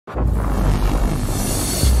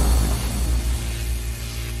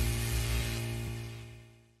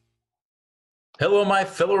Hello, my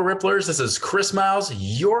fellow Ripplers. This is Chris Miles,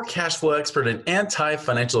 your cash flow expert and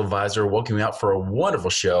anti-financial advisor, welcoming you out for a wonderful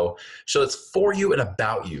show that's for you and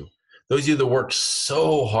about you. Those of you that work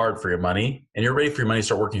so hard for your money and you're ready for your money to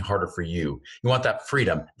start working harder for you. You want that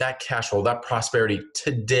freedom, that cash flow, that prosperity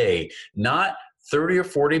today, not 30 or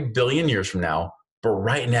 40 billion years from now, but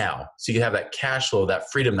right now. So you can have that cash flow,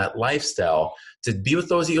 that freedom, that lifestyle to be with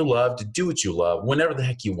those that you love, to do what you love, whenever the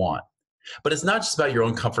heck you want. But it's not just about your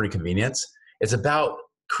own comfort and convenience. It's about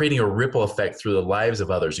creating a ripple effect through the lives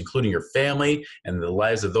of others, including your family and the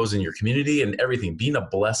lives of those in your community and everything, being a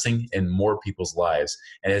blessing in more people's lives.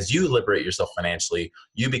 And as you liberate yourself financially,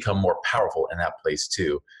 you become more powerful in that place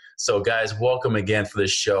too. So guys, welcome again for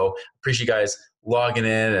this show. Appreciate you guys logging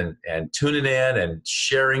in and tuning in and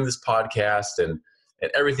sharing this podcast and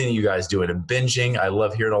everything that you guys do and binging. I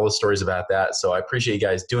love hearing all the stories about that. So I appreciate you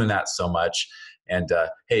guys doing that so much. And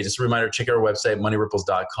hey, just a reminder, check out our website,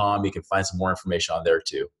 moneyripples.com. You can find some more information on there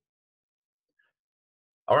too.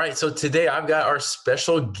 All right, so today I've got our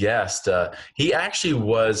special guest. He actually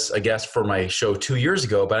was a guest for my show 2 years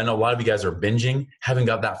ago, but I know a lot of you guys are binging, haven't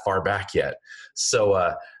got that far back yet.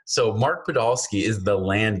 So Mark Podolsky is the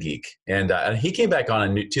land geek, and he came back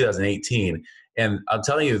on in 2018. And I'm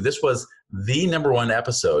telling you, this was the #1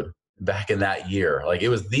 episode back in that year. Like, it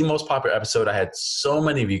was the most popular episode. I had so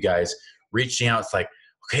many of you guys reaching out. It's like,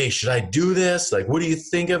 okay, should I do this? Like, what do you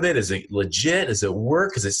think of it? Is it legit? Does it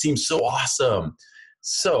work? Because it seems so awesome.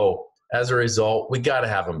 So as a result, we got to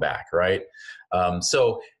have him back, right?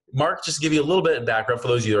 So Mark, just to give you a little bit of background for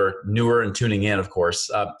those of you that are newer and tuning in, of course,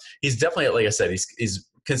 he's definitely, like I said, he's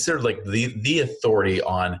considered like the authority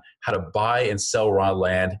on how to buy and sell raw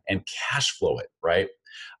land and cash flow it, right?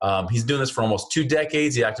 He's doing this for almost 2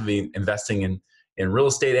 decades. He's actively investing in real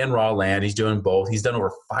estate and raw land. He's doing both. He's done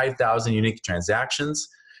over 5,000 unique transactions.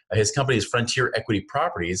 His company is Frontier Equity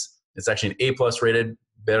Properties. It's actually an A+ rated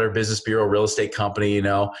Better Business Bureau real estate company.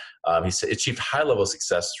 He's achieved high level of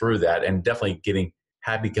success through that and definitely getting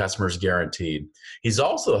happy customers guaranteed. He's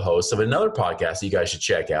also the host of another podcast that you guys should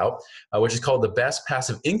check out, which is called The Best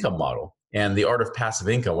Passive Income Model and the Art of Passive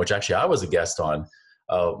Income, which actually I was a guest on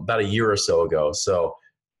about a year or so ago. So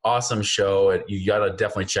awesome show. You got to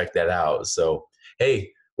definitely check that out. So,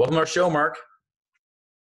 hey, welcome to our show, Mark.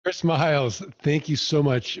 Chris Miles, thank you so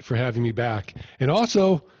much for having me back. And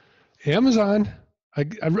also, Amazon,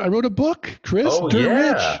 I wrote a book, Chris, Oh, Dirt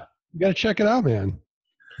yeah. Rich. You got to check it out, man.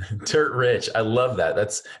 Dirt Rich. I love that.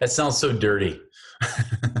 That sounds so dirty.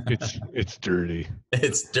 It's dirty.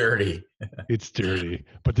 It's dirty. It's dirty.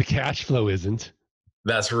 But the cash flow isn't.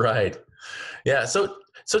 That's right. Yeah.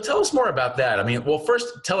 So tell us more about that. I mean, well,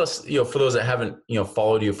 first tell us, for those that haven't,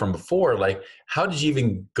 followed you from before, like, how did you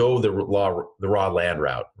even go the raw land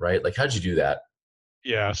route, right? Like, how'd you do that?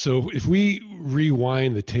 Yeah. So if we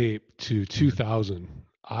rewind the tape to 2000,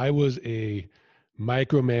 I was a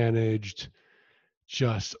micromanaged,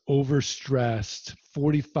 just overstressed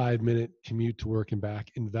 45-minute commute to work and back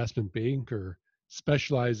investment banker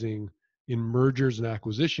specializing in mergers and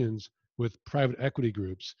acquisitions with private equity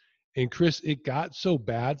groups. And Chris, it got so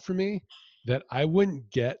bad for me that I wouldn't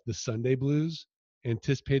get the Sunday blues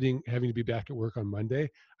anticipating having to be back at work on Monday.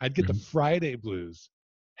 I'd get the Friday blues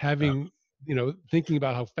having, thinking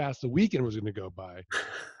about how fast the weekend was going to go by,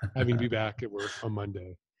 having to be back at work on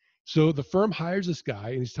Monday. So the firm hires this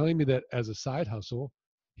guy, and he's telling me that as a side hustle,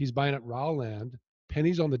 he's buying up raw land,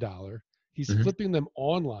 pennies on the dollar. He's flipping them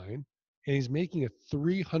online, and he's making a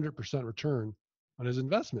 300% return on his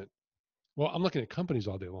investment. Well, I'm looking at companies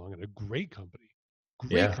all day long, and a great company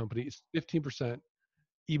is 15%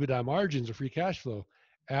 EBITDA margins or free cash flow.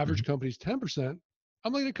 Average company's 10%.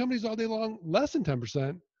 I'm looking at companies all day long, less than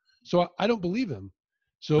 10%. So I don't believe him.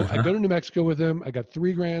 So I go to New Mexico with him. I got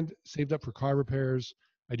 $3,000 saved up for car repairs.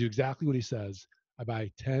 I do exactly what he says. I buy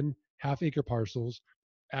 10 half-acre parcels,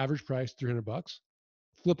 average price $300.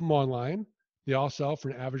 Flip them online. They all sell for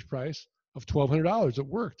an average price of $1,200. It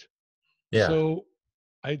worked. Yeah. So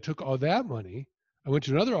I took all that money. I went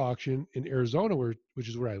to another auction in Arizona, which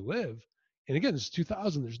is where I live. And again, this is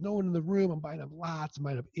 2000. There's no one in the room. I'm buying up lots. I'm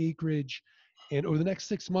buying up acreage. And over the next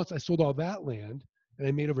 6 months, I sold all that land, and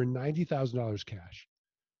I made over $90,000 cash.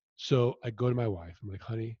 So I go to my wife. I'm like,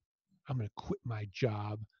 honey, I'm going to quit my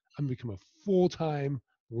job. I'm going to become a full-time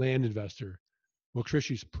land investor. Well, Trish,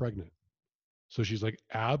 she's pregnant. So she's like,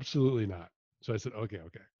 absolutely not. So I said, okay.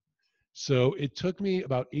 So it took me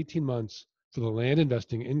about 18 months for the land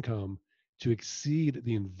investing income to exceed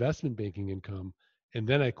the investment banking income. And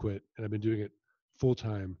then I quit, and I've been doing it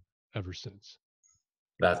full-time ever since.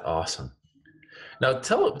 That's awesome. Now,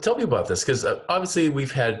 tell me about this because obviously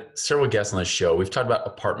we've had several guests on the show. We've talked about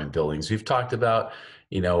apartment buildings. We've talked about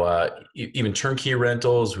even turnkey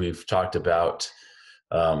rentals. We've talked about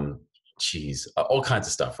um, all kinds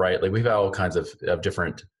of stuff, right? Like we've had all kinds of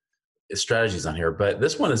different strategies on here, but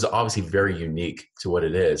this one is obviously very unique to what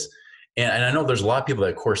it is. And I know there's a lot of people that,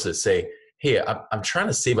 of course, that say, hey, I'm trying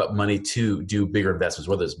to save up money to do bigger investments,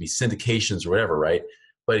 whether it's be syndications or whatever, right?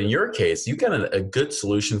 But in your case, you got a good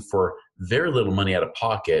solution for very little money out of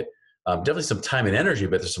pocket. Definitely some time and energy,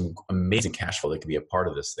 but there's some amazing cash flow that can be a part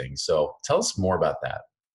of this thing. So tell us more about that.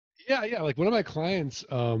 Yeah, yeah. Like one of my clients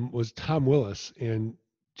was Tom Willis, and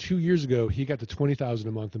 2 years ago he got to 20,000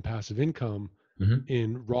 a month in passive income Hmm.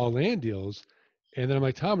 in raw land deals. And then I'm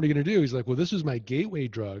like, Tom, what are you gonna do? He's like, well, this was my gateway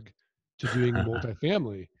drug to doing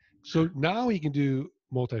multifamily. So now he can do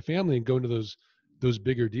multifamily and go into those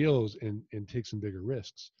bigger deals and take some bigger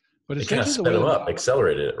risks. But It kind of essentially the sped way them the up, model,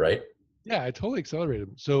 accelerated it, right? yeah, I totally accelerated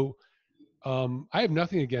him. So I have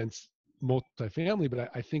nothing against multifamily, but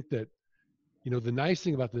I think that the nice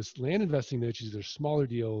thing about this land investing niche is there's smaller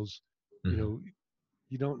deals. You Hmm. know,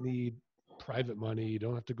 you don't need private money. You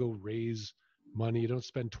don't have to go raise money. You don't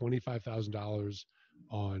spend $25,000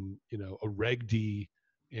 on, a Reg D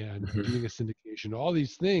and Hmm. doing a syndication, all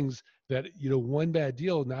these things that, one bad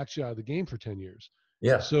deal knocks you out of the game for 10 years.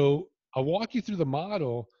 Yeah. So I'll walk you through the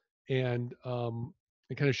model and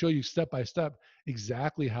kind of show you step by step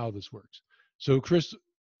exactly how this works. So Chris,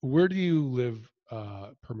 where do you live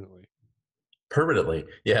permanently? Permanently.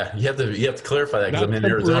 Yeah. You have to clarify that because I'm Not in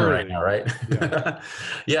Arizona right temporarily. now, right? Yeah.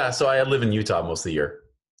 Yeah. So I live in Utah most of the year.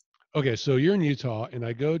 Okay, so you're in Utah, and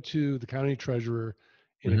I go to the county treasurer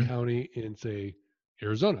in a Hmm. county in, say,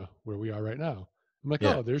 Arizona, where we are right now. I'm like,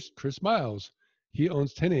 Yeah. oh, there's Chris Miles. He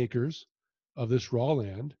owns 10 acres of this raw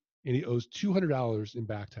land, and he owes $200 in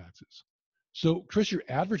back taxes. So, Chris, you're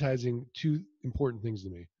advertising two important things to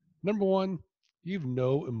me. Number one, you have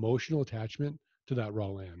no emotional attachment to that raw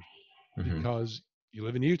land Hmm. because you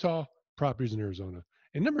live in Utah, properties in Arizona.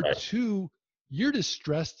 And number Right. two, you're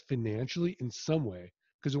distressed financially in some way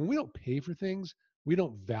because when we don't pay for things, we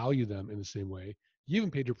don't value them in the same way. You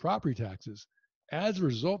haven't paid your property taxes. As a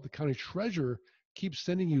result, the county treasurer keeps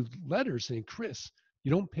sending you letters saying, Chris,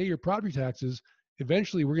 you don't pay your property taxes.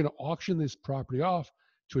 Eventually, we're going to auction this property off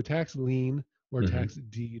to a tax lien or a Hmm. tax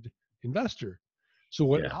deed investor. So,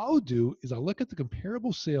 what Yeah. I'll do is I'll look at the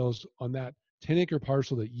comparable sales on that 10-acre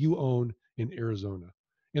parcel that you own in Arizona.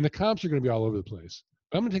 And the comps are going to be all over the place.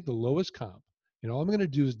 But I'm going to take the lowest comp, and all I'm going to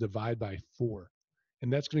do is divide by 4.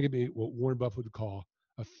 And that's going to give me what Warren Buffett would call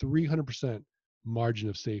a 300% margin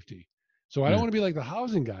of safety. So I don't Mm-hmm. want to be like the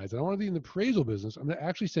housing guys. I don't want to be in the appraisal business. I'm going to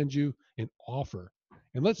actually send you an offer.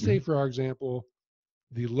 And let's say, for our example,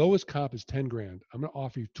 the lowest comp is 10 grand. I'm going to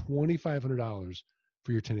offer you $2,500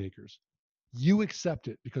 for your 10 acres. You accept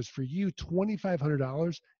it because for you,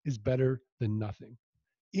 $2,500 is better than nothing.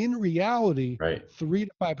 In reality, Right. 3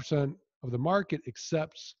 to 5% of the market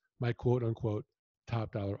accepts my quote unquote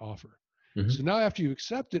top dollar offer. Hmm. So now after you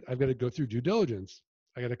accept it, I've got to go through due diligence.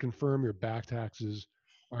 I got to confirm your back taxes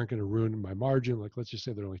aren't going to ruin my margin. Like let's just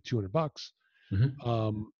say they're only $200. Hmm.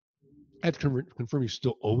 Um, I have to confirm you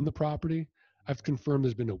still own the property. I have to confirm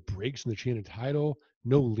there's been no breaks in the chain of title,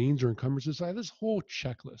 no liens or encumbrances. So I have this whole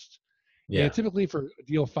checklist. And Yeah. typically for a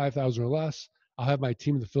deal 5,000 or less, I'll have my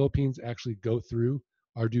team in the Philippines actually go through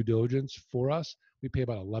our due diligence for us. We pay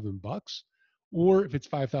about $11. Or if it's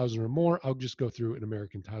 5,000 or more, I'll just go through an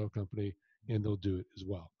American title company and they'll do it as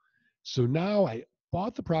well. So now I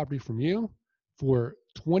bought the property from you for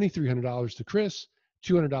 $2,300 to Chris,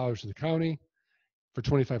 $200 to the county for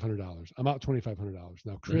 $2,500. I'm out $2,500.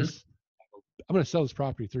 Now, Hmm. Chris, I'm going to sell this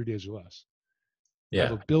property 30 days or less. I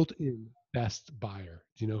have Yeah. a built-in best buyer.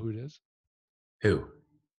 Do you know who it is? Who?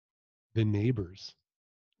 The neighbors.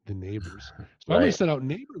 The neighbors. So I'm going to Right. send out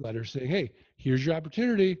neighbor letters saying, hey, here's your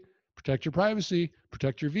opportunity. Protect your privacy,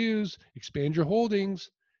 protect your views, expand your holdings.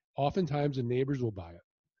 Oftentimes the neighbors will buy it.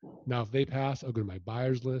 Now, if they pass, I'll go to my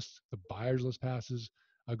buyers list. The buyers list passes.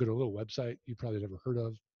 I'll go to a little website you probably never heard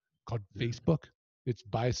of called Facebook. It's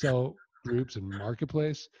buy sell groups and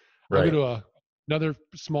marketplace. I'll go Right. to another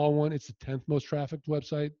small one. It's the 10th most trafficked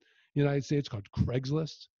website in the United States called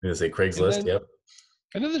Craigslist. I'm gonna say And Craigslist. then Yep.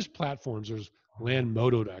 and then there's platforms. There's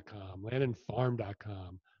landmodo.com,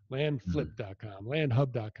 landandfarm.com, Mhm. landflip.com,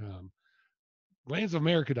 landhub.com,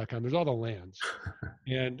 landsofamerica.com. There's all the lands.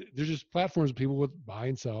 And there's just platforms that people would buy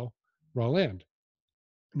and sell raw land.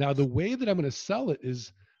 Now, the way that I'm going to sell it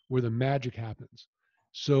is where the magic happens.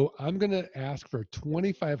 So I'm going to ask for a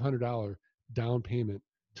 $2,500 down payment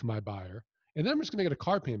to my buyer. And then I'm just going to get a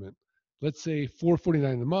car payment. Let's say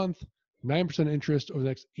 $449 a month, 9% interest over the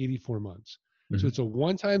next 84 months. So Hmm. it's a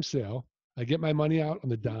one-time sale. I get my money out on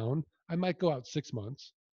the down. I might go out 6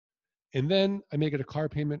 months. And then I make it a car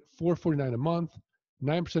payment, $449 a month,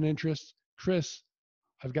 9% interest. Chris,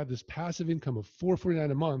 I've got this passive income of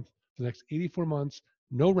 $449 a month for the next 84 months,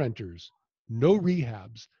 no renters, no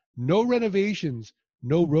rehabs, no renovations,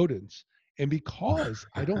 no rodents. And because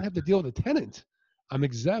I don't have to deal with a tenant, I'm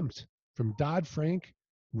exempt from Dodd-Frank,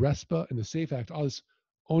 RESPA, and the SAFE Act, all this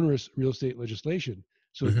onerous real estate legislation.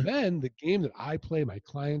 So Hmm. then the game that I play, my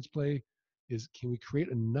clients play, is can we create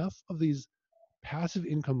enough of these passive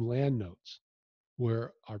income land notes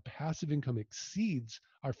where our passive income exceeds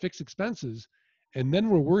our fixed expenses, and then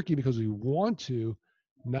we're working because we want to,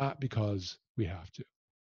 not because we have to.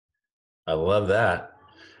 I love that.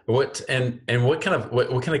 And what kind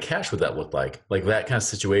of cash would that look like? Like that kind of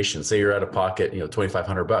situation. Say you're out of pocket,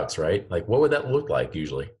 2,500 bucks, right? Like what would that look like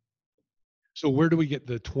usually? So where do we get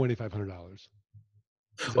the $2,500?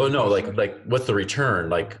 Is that Oh your no, question? like what's the return?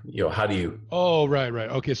 Like, how do you Oh, right, right.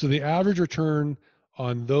 Okay, so the average return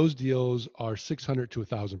on those deals are 600 to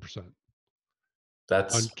 1,000%. On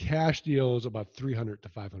that's cash deals, about 300 to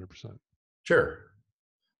 500%. sure.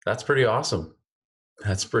 That's pretty awesome.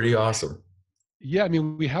 That's pretty awesome. Yeah, I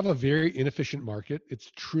mean, we have a very inefficient market.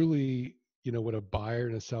 It's truly, what a buyer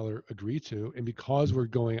and a seller agree to. And because we're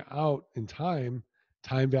going out in time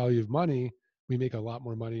value of money, we make a lot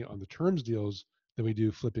more money on the terms deals than we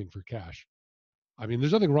do flipping for cash. I mean,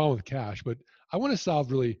 there's nothing wrong with cash, but I want to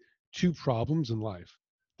solve really two problems in life.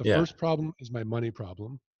 The Yeah. first problem is my money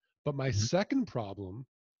problem, but my Mhm. second problem,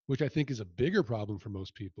 which I think is a bigger problem for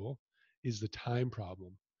most people, is the time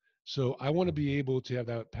problem. So I want to be able to have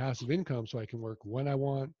that passive income so I can work when I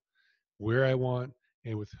want, where I want,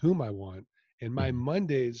 and with whom I want. And my Mhm.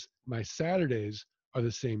 Mondays, my Saturdays are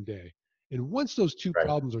the same day. And once those two Right.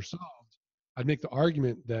 problems are solved, I'd make the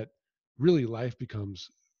argument that really life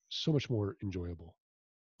becomes so much more enjoyable.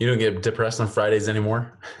 You don't get depressed on Fridays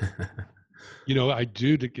anymore? I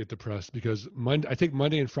do get depressed because I take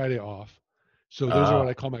Monday and Friday off. So those are Oh, what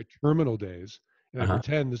I call my terminal days. And I uh-huh.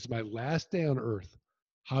 pretend this is my last day on earth.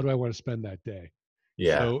 How do I want to spend that day?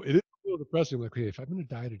 Yeah. So it is a little depressing. I'm like, okay, if I'm going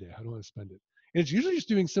to die today, how do I want to spend it? And it's usually just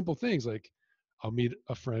doing simple things like I'll meet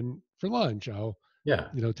a friend for lunch. I'll, Yeah.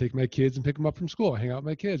 take my kids and pick them up from school. I'll hang out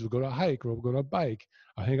with my kids. We'll go to a hike or we'll go to a bike.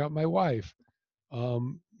 I'll hang out with my wife.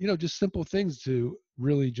 Just simple things to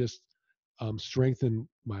really just strengthen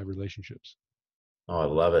my relationships. Oh, I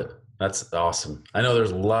love it. That's awesome. I know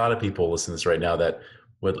there's a lot of people listening to this right now that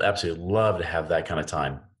would absolutely love to have that kind of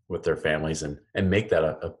time with their families and make that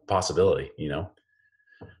a possibility.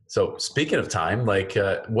 So speaking of time, like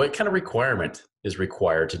what kind of requirement is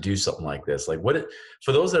required to do something like this? Like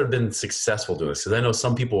for those that have been successful doing this, because I know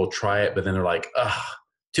some people will try it, but then they're like, ah,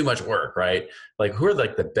 too much work, right? Like who are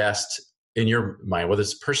like the best in your mind, whether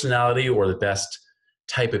it's personality or the best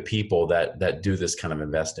type of people that do this kind of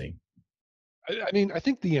investing? I mean, I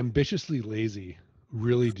think the ambitiously lazy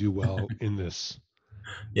really do well in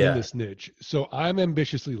Yeah. this niche. So I'm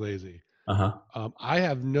ambitiously lazy. Uh-huh. I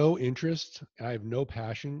have no interest and I have no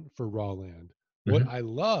passion for raw land. What Hmm. I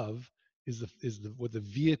love is the what the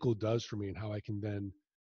vehicle does for me and how I can then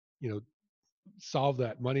you know solve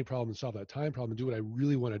that money problem and solve that time problem and do what I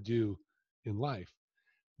really want to do in life.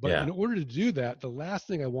 But Yeah. in order to do that, the last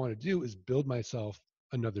thing I want to do is build myself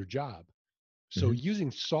another job. So Hmm.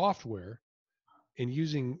 using software and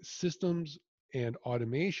using systems and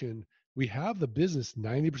automation, we have the business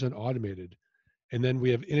 90% automated. And then we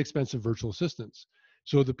have inexpensive virtual assistants.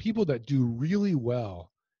 So the people that do really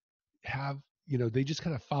well they just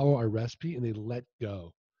kind of follow our recipe and they let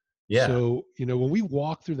go. Yeah. So, when we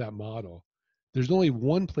walk through that model, there's only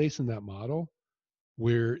one place in that model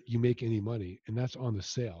where you make any money, and that's on the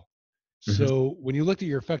sale. Hmm. So when you look at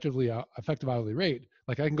your effective hourly rate,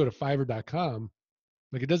 like I can go to fiverr.com.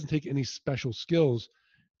 Like it doesn't take any special skills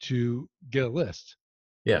to get a list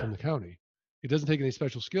from Yeah. the county. It doesn't take any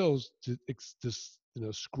special skills to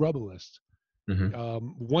scrub a list. Hmm.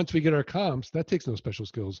 Once we get our comps, that takes no special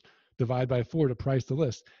skills. Divide by 4 to price the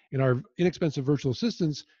list. And our inexpensive virtual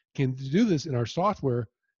assistants can do this in our software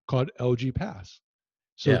called LG Pass.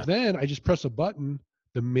 So Yeah. then I just press a button,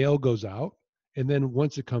 the mail goes out, and then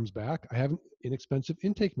once it comes back, I have an inexpensive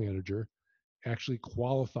intake manager actually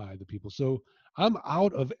qualify the people. So I'm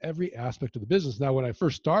out of every aspect of the business. Now, when I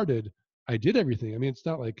first started, I did everything. I mean, it's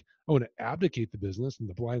not like I want to abdicate the business and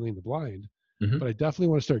the blind leading the blind, but Hmm. I definitely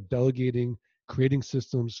want to start delegating, creating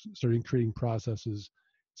systems, starting creating processes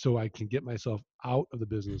so I can get myself out of the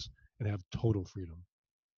business and have total freedom.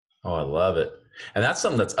 Oh, I love it. And that's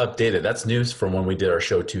something that's updated. That's news from when we did our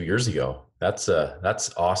show 2 years ago. That's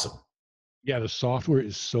awesome. Yeah, the software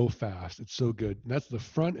is so fast. It's so good. And that's the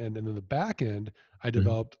front end. And then the back end, I Mhm.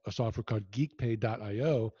 developed a software called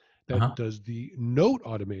geekpay.io that Uh-huh. does the note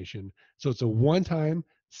automation. So it's a one time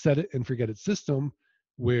set it and forget it system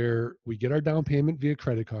where we get our down payment via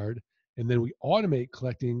credit card and then we automate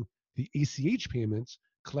collecting the ACH payments,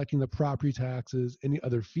 collecting the property taxes, any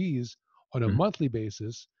other fees on a Mhm. monthly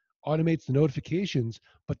basis, automates the notifications.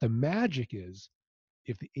 But the magic is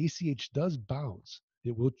if the ACH does bounce,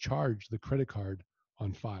 it will charge the credit card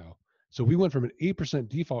on file. So we went from an 8%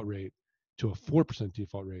 default rate to a 4%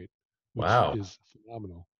 default rate, which Wow. is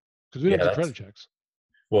phenomenal because we don't Yeah, do that's credit checks.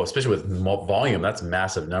 well, especially with volume, that's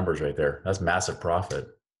massive numbers right there. That's massive profit.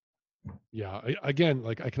 Yeah. Again,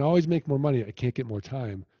 like I can always make more money. I can't get more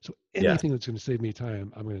time. So Yes, anything that's going to save me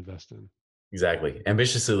time, I'm going to invest in. exactly.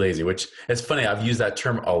 Ambitiously lazy, which it's funny. I've used that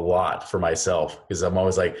term a lot for myself because I'm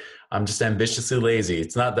always like, I'm just ambitiously lazy.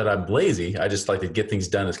 It's not that I'm lazy. I just like to get things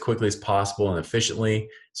done as quickly as possible and efficiently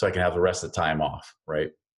so I can have the rest of the time off.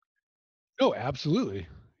 Right. Oh, absolutely.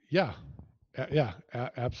 Yeah. Yeah.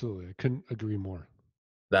 Absolutely. I couldn't agree more.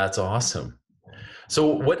 That's awesome. So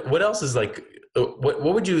what else is like what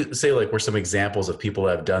would you say like were some examples of people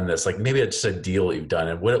that have done this? Like maybe it's just a deal that you've done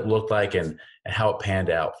and what it looked like and how it panned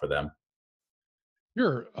out for them.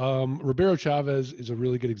 Sure. Ribeiro Chavez is a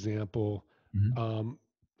really good example. Mhm. Um,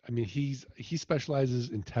 I mean, he specializes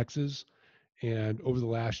in Texas, and over the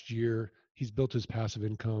last year, he's built his passive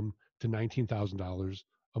income to $19,000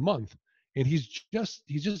 a month, and he's just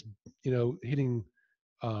hitting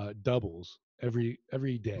doubles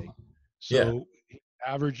every day. Yeah. So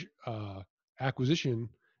average acquisition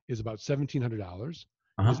is about $1,700.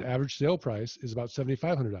 His Uh-huh. average sale price is about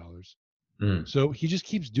 $7,500. Mm. So he just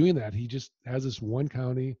keeps doing that. He just has this one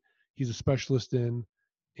county he's a specialist in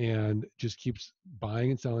and just keeps buying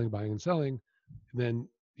and selling. And then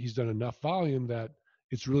he's done enough volume that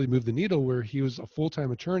it's really moved the needle where he was a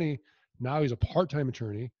full-time attorney. Now he's a part-time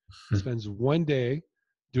attorney, spends one day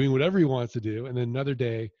doing whatever he wants to do. And then another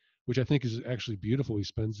day, which I think is actually beautiful, he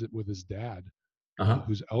spends it with his dad, Uh-huh.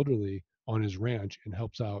 who's elderly on his ranch and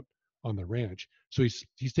helps out on the ranch. So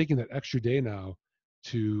he's taking that extra day now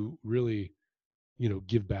to really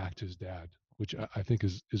give back to his dad, which I think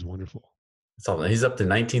is wonderful. So he's up to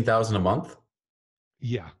 19,000 a month.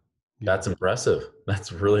 Yeah, yeah. That's impressive.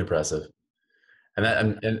 That's really impressive. And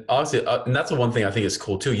that and honestly and that's the one thing I think is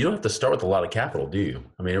cool too. You don't have to start with a lot of capital, do you?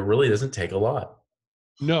 I mean, it really doesn't take a lot.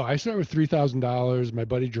 No, I started with $3,000. My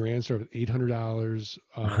buddy Duran started with $800.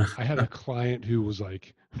 I had a client who was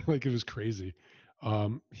like, like it was crazy.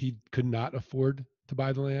 He could not afford to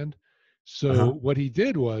buy the land, so Uh-huh. what he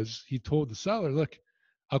did was he told the seller, "Look,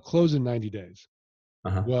 I'll close in 90 days."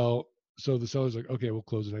 Uh-huh. Well, so the seller's like, "Okay, we'll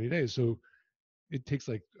close in 90 days." So it takes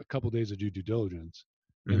like a couple days to do due diligence.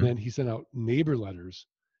 And Hmm. then he sent out neighbor letters.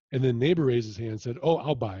 And then neighbor raised his hand and said, "Oh,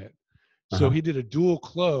 I'll buy it." So Uh-huh. he did a dual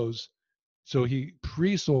close. So he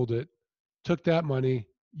pre-sold it, took that money,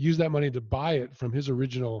 used that money to buy it from his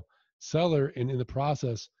original seller, and in the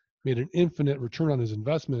process made an infinite return on his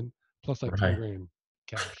investment plus like 10 Right. grand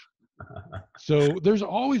cash. So there's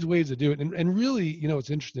always ways to do it. And really, what's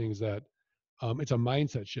interesting is that it's a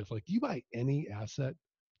mindset shift. Like you buy any asset,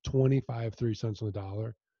 25, 30 cents on the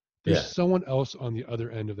dollar, there's Yeah. someone else on the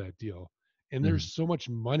other end of that deal. And there's Mhm. so much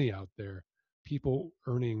money out there, people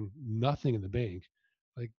earning nothing in the bank.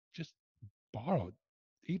 Like just borrow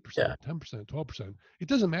 8%, Yeah. 10%, 12%. It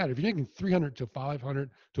doesn't matter. If you're making 300 to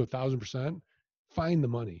 500 to 1,000%, find the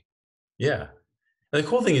money. Yeah. And the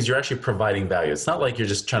cool thing is you're actually providing value. It's not like you're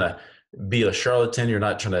just trying to be a charlatan. You're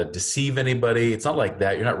not trying to deceive anybody. It's not like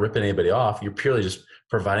that. You're not ripping anybody off. You're purely just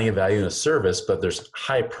providing a value and a service, but there's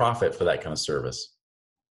high profit for that kind of service.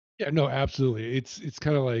 Yeah, no, absolutely. It's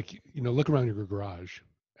kind of like, look around your garage.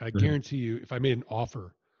 I Mhm. guarantee you, if I made an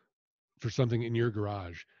offer for something in your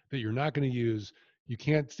garage that you're not going to use, you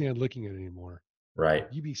can't stand looking at it anymore, Right.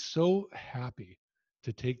 you'd be so happy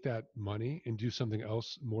to take that money and do something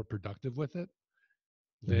else more productive with it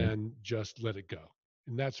Mhm. than just let it go.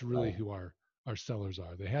 And that's really Right. who our sellers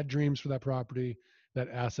are. They had dreams for that property. That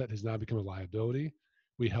asset has now become a liability.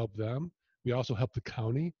 We help them. We also help the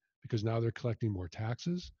county because now they're collecting more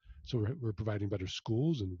taxes. So we're providing better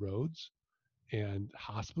schools and roads and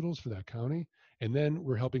hospitals for that county. And then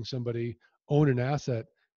we're helping somebody own an asset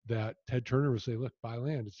that Ted Turner would say, look, buy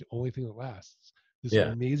land. It's the only thing that lasts. This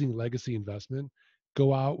Yeah. amazing legacy investment.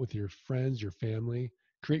 Go out with your friends, your family,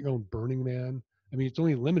 create your own Burning Man. I mean, it's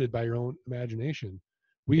only limited by your own imagination.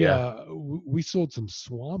 We Yeah. we sold some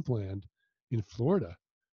swampland in Florida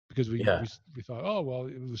because we, Yeah. we we thought, oh well,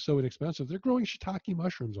 it was so inexpensive. They're growing shiitake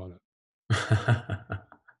mushrooms on it.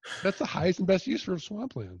 That's the highest and best use for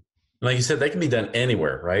swampland. Like you said, that can be done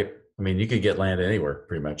anywhere, right? I mean, you could get land anywhere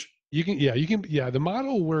pretty much. The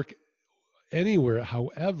model will work anywhere.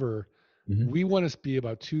 However, Hmm. we want to be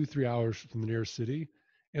about 2-3 hours from the nearest city.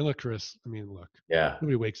 And look, Chris, Yeah.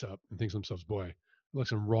 nobody wakes up and thinks to themselves, boy, it looks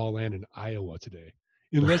some raw land in Iowa today,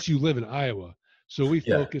 unless you live in Iowa. So we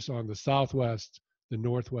Yeah. focus on the Southwest, the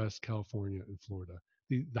Northwest, California, and Florida,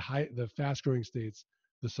 the fast growing states,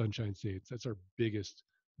 the Sunshine States. That's our biggest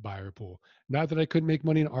buyer pool. Not that I couldn't make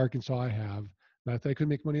money in Arkansas, I have. Not that I couldn't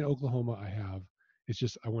make money in Oklahoma, I have. It's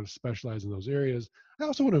just I want to specialize in those areas. I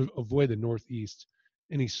also want to avoid the Northeast,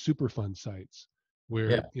 any Superfund sites where,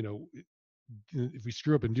 Yeah. if we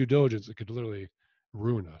screw up in due diligence, it could literally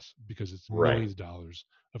ruin us because it's Right. millions of dollars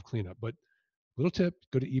of cleanup. But little tip,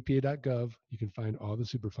 go to EPA.gov. You can find all the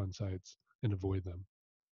Superfund sites and avoid them.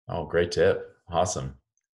 Oh, great tip. Awesome.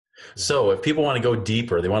 Yeah. So if people want to go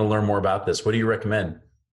deeper, they want to learn more about this, what do you recommend?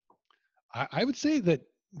 I would say that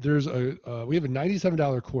there's we have a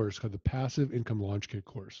 $97 course called the Passive Income Launch Kit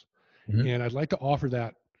course. Hmm. And I'd like to offer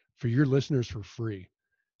that for your listeners for free.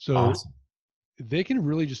 So Awesome. they can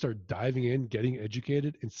really just start diving in, getting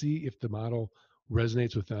educated, and see if the model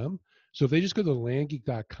resonates with them. So if they just go to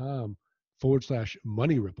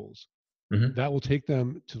landgeek.com/money ripples, Hmm. that will take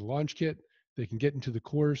them to the launch kit. They can get into the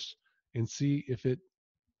course and see if it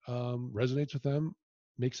resonates with them,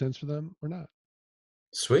 makes sense for them or not.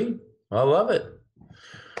 Sweet. I love it.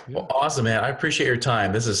 Yeah. Well, awesome, man. I appreciate your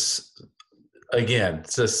time. This is, again,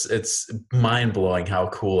 it's mind blowing how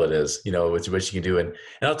cool it is, what you can do. And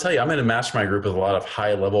I'll tell you, I'm in a mastermind group with a lot of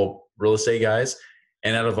high level real estate guys.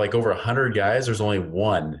 And out of like over 100 guys, there's only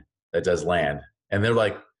one that does land. And they're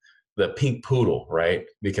like the pink poodle, right?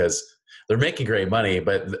 Because they're making great money,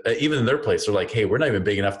 but even in their place, they're like, hey, we're not even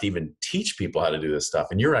big enough to even teach people how to do this stuff.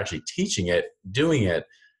 And you're actually teaching it, doing it.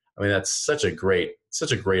 I mean, that's such a great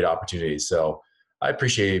opportunity. So I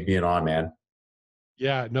appreciate you being on, man.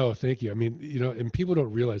 Yeah, no, thank you. I mean, and people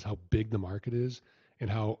don't realize how big the market is and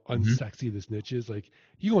how Hmm. unsexy this niche is. Like,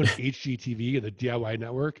 you go on HGTV and the DIY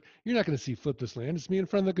network, you're not going to see flip this land. It's me in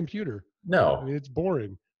front of the computer. I No. mean, it's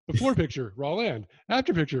boring. Before picture, raw land.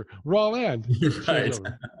 After picture, raw land. Show's Right.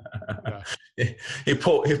 over. Yeah. He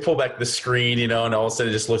pull back the screen, and all of a sudden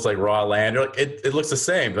it just looks like raw land. You're like, it looks the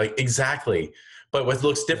same, like exactly. But what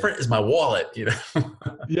looks Yeah. different is my wallet.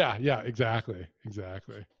 Yeah, exactly.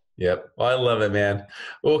 Yep. Well, I love it, man.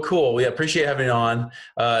 Well, cool. We appreciate having you on.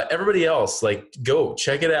 Everybody else, like, go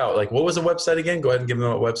check it out. Like, what was the website again? Go ahead and give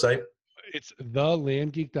them a website. It's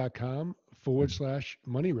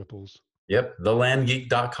thelandgeek.com/money ripples. Yep,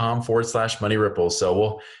 thelandgeek.com/money ripples.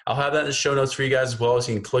 So I'll have that in the show notes for you guys as well,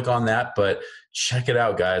 so you can click on that. But check it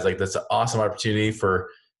out, guys. Like, that's an awesome opportunity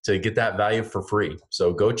to get that value for free.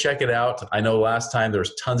 So go check it out. I know last time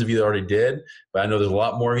there's tons of you that already did, but I know there's a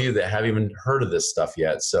lot more of you that haven't even heard of this stuff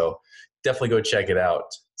yet. So definitely go check it out.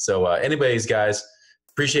 So anyways, guys,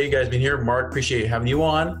 appreciate you guys being here. Mark, appreciate having you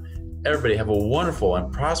on. Everybody have a wonderful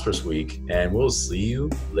and prosperous week, and we'll see you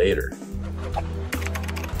later.